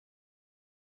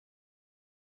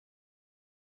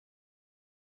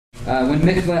When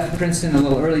Mick left Princeton a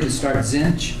little early to start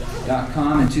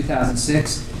Zinch.com in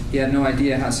 2006, he had no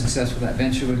idea how successful that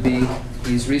venture would be.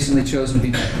 He's recently chosen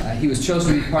to be, he was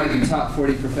chosen to be part of the top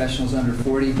 40 professionals under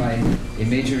 40 by a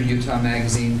major Utah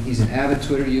magazine. He's an avid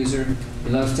Twitter user. He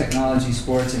loves technology,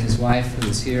 sports, and his wife, who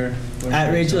is here.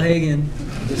 At Rachel Hagen.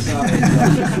 Just saw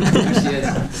there she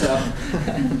is. So.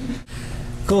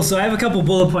 Cool, so I have a couple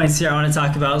bullet points here I want to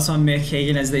talk about. So I'm Mick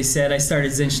Hagen, as they said. I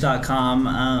started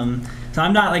Zinch.com. So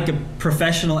I'm not like a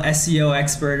professional SEO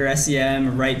expert or SEM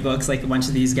or write books like a bunch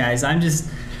of these guys. I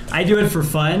do it for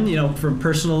fun, you know, for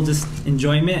personal just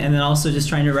enjoyment, and then also just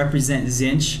trying to represent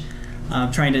Zinch,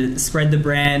 trying to spread the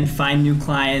brand, find new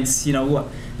clients, you know,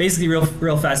 basically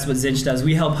real fast what Zinch does.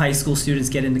 We help high school students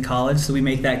get into college, so we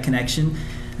make that connection.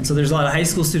 And so there's a lot of high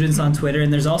school students on Twitter,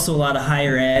 and there's also a lot of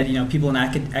higher ed, you know, people in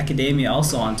academia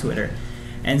also on Twitter.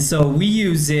 And so we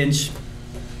use Zinch,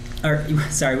 or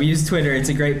sorry, we use Twitter. It's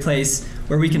a great place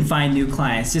where we can find new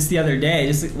clients. Just the other day,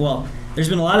 there's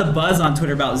been a lot of buzz on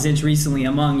Twitter about Zinch recently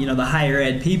among, you know, the higher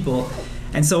ed people.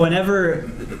 And so one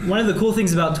of the cool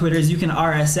things about Twitter is you can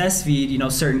RSS feed, you know,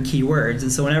 certain keywords.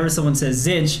 And so whenever someone says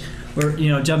Zinch, we're, you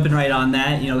know, jumping right on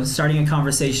that, you know, starting a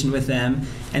conversation with them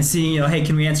and seeing, you know, hey,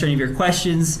 can we answer any of your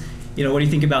questions? You know, what do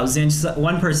you think about Zinch?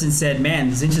 One person said,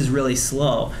 man, Zinch is really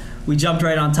slow. We jumped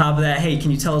right on top of that. Hey,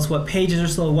 can you tell us what pages are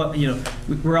slow? What, you know,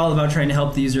 we're all about trying to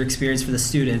help the user experience for the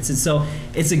students. And so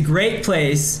it's a great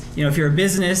place, you know, if you're a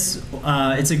business,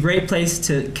 it's a great place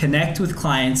to connect with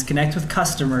clients, connect with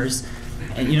customers,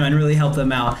 and, you know, and really help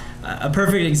them out. A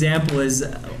perfect example is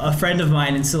a friend of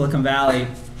mine in Silicon Valley.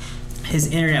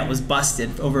 His internet was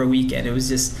busted over a weekend. It was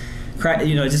just,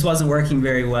 you know, it just wasn't working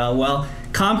very well. Well,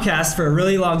 Comcast for a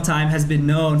really long time has been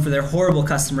known for their horrible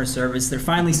customer service. They're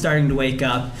finally starting to wake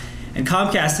up, and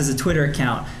Comcast has a Twitter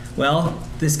account. Well,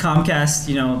 this Comcast,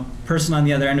 you know, person on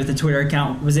the other end with the Twitter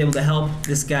account was able to help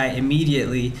this guy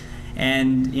immediately.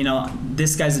 And, you know,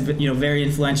 this guy's, you know, very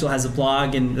influential, has a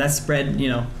blog, and that spread, you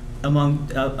know,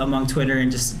 among Twitter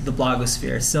and just the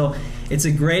blogosphere. So it's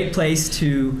a great place to,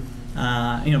 you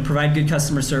know, provide good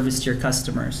customer service to your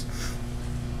customers.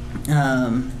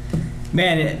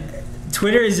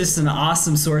 Twitter is just an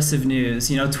awesome source of news.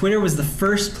 You know, Twitter was the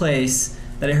first place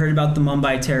that I heard about the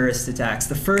Mumbai terrorist attacks.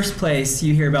 The first place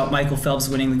you hear about Michael Phelps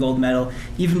winning the gold medal,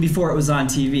 even before it was on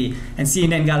TV. And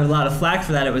CNN got a lot of flack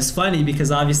for that. It was funny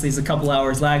because obviously it's a couple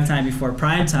hours lag time before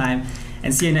prime time,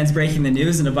 and CNN's breaking the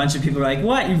news, and a bunch of people are like,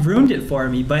 what, you've ruined it for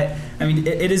me. But I mean,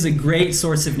 it is a great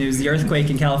source of news. The earthquake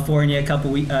in California a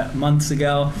couple months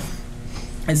ago,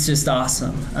 it's just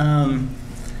awesome.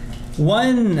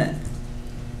 One,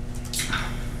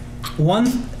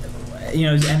 you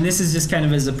know, and this is just kind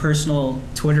of as a personal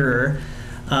Twitterer,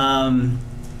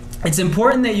 it's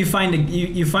important that you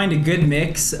find a good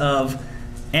mix of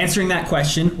answering that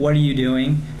question, what are you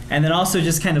doing, and then also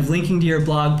just kind of linking to your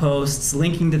blog posts,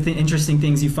 linking to interesting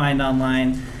things you find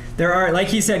online. There are, like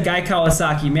he said, Guy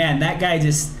Kawasaki, man, that guy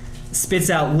just spits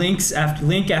out links after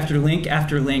link after link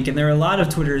after link, and there are a lot of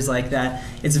Twitters like that.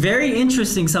 It's very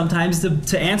interesting sometimes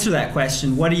to answer that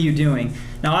question, what are you doing?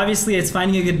 Now obviously it's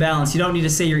finding a good balance. You don't need to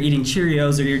say you're eating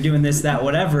Cheerios or you're doing this, that,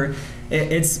 whatever.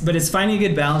 But it's finding a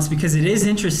good balance, because it is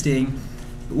interesting,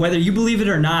 whether you believe it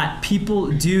or not,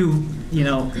 people do, you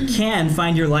know, can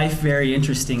find your life very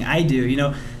interesting. I do, you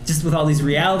know, just with all these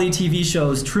reality TV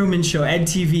shows, Truman Show,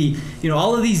 EdTV, you know,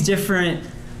 all of these different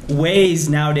ways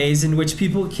nowadays in which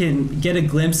people can get a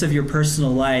glimpse of your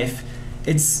personal life.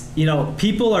 It's, you know,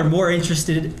 people are more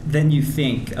interested than you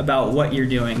think about what you're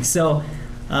doing. So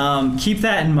keep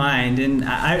that in mind. And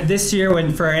this year,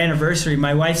 for our anniversary,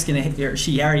 my wife's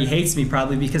she already hates me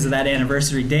probably because of that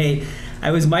anniversary date. I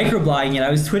was microblogging it,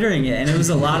 I was Twittering it, and it was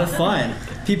a lot of fun.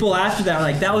 People after that were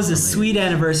like, that was a sweet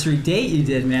anniversary date you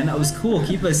did, man. That was cool.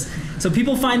 So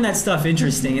people find that stuff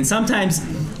interesting. And sometimes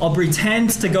I'll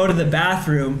pretend to go to the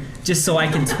bathroom just so I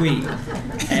can tweet.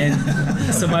 And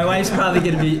so my wife's probably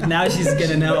going to be, now she's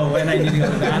going to know when I need to go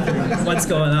to the bathroom, what's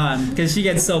going on, because she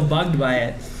gets so bugged by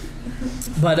it.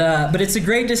 But it's a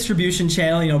great distribution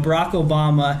channel. You know, Barack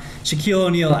Obama, Shaquille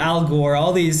O'Neal, Al Gore,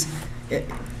 all these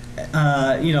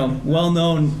you know,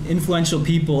 well-known, influential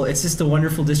people. It's just a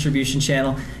wonderful distribution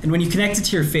channel. And when you connect it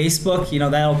to your Facebook, you know,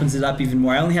 that opens it up even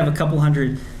more. I only have a couple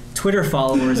hundred Twitter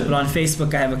followers, but on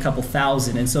Facebook I have a couple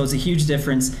thousand, and so it's a huge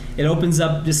difference. It opens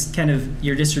up just kind of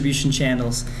your distribution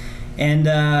channels. And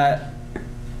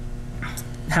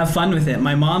have fun with it.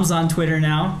 My mom's on Twitter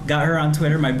now, got her on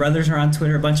Twitter. My brothers are on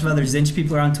Twitter. A bunch of other Zinch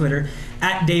people are on Twitter.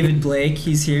 At David Blake,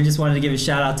 he's here. Just wanted to give a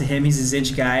shout out to him. He's a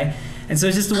Zinch guy. And so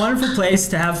it's just a wonderful place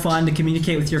to have fun, to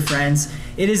communicate with your friends.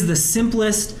 It is the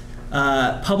simplest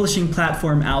publishing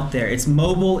platform out there. It's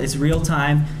mobile, it's real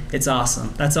time, it's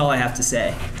awesome. That's all I have to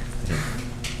say.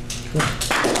 Cool.